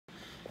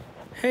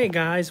Hey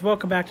guys,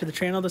 welcome back to the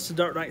channel. This is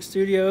Dark Knight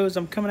Studios.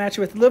 I'm coming at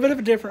you with a little bit of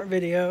a different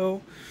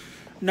video.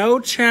 No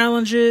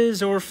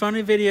challenges or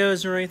funny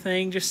videos or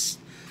anything. Just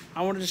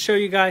I wanted to show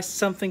you guys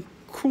something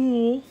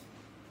cool.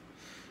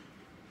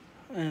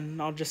 And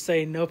I'll just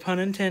say no pun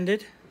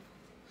intended.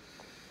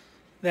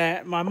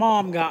 That my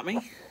mom got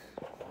me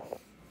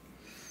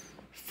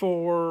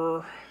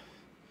to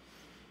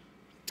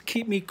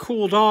keep me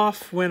cooled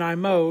off when I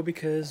mow,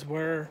 because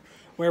where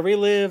we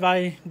live,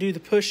 I do the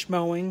push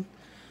mowing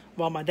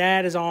while my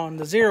dad is on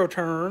the zero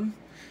turn,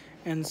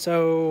 and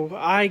so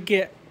I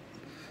get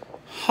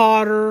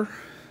hotter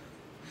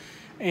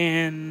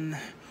and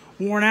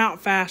worn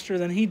out faster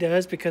than he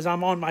does because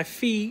I'm on my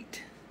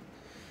feet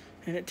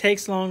and it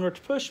takes longer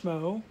to push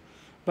mow.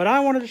 But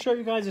I wanted to show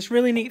you guys this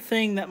really neat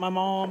thing that my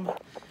mom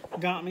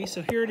got me.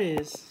 So here it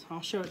is.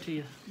 I'll show it to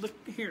you. Look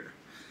here.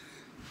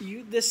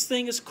 This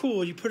thing is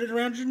cool. You put it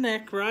around your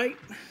neck, right?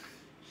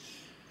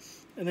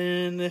 And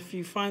then if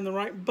you find the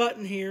right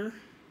button here,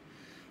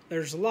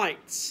 there's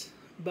lights.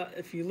 But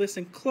if you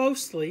listen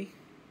closely,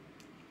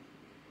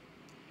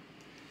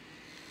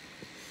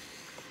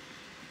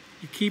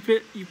 you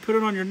put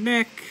it on your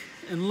neck,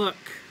 and look,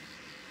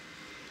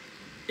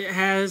 it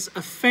has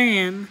a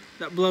fan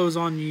that blows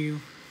on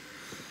you.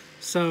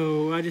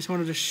 So I just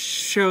wanted to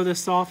show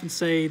this off and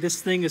say this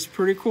thing is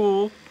pretty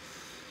cool.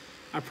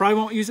 I probably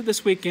won't use it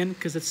this weekend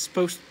because it's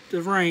supposed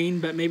to rain,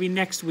 but maybe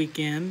next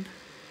weekend.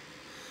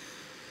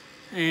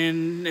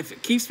 And if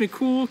it keeps me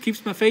cool,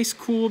 keeps my face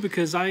cool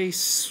because I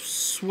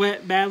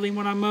sweat badly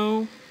when I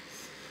mow,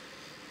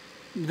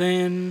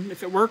 then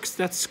if it works,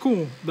 that's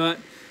cool. But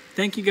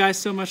thank you guys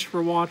so much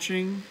for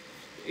watching.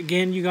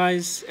 Again, you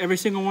guys, every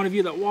single one of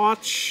you that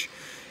watch,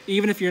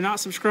 even if you're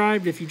not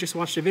subscribed, if you just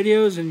watch the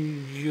videos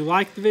and you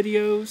like the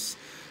videos,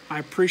 I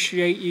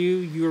appreciate you.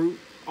 You're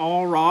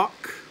all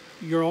rock.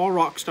 You're all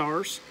rock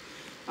stars.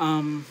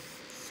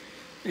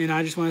 And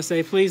I just want to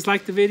say, please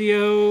like the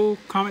video,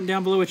 comment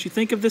down below what you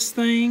think of this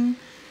thing.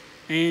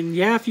 And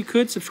yeah, if you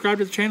could, subscribe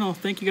to the channel.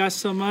 Thank you guys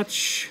so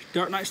much.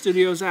 Dark Knight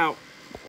Studios out.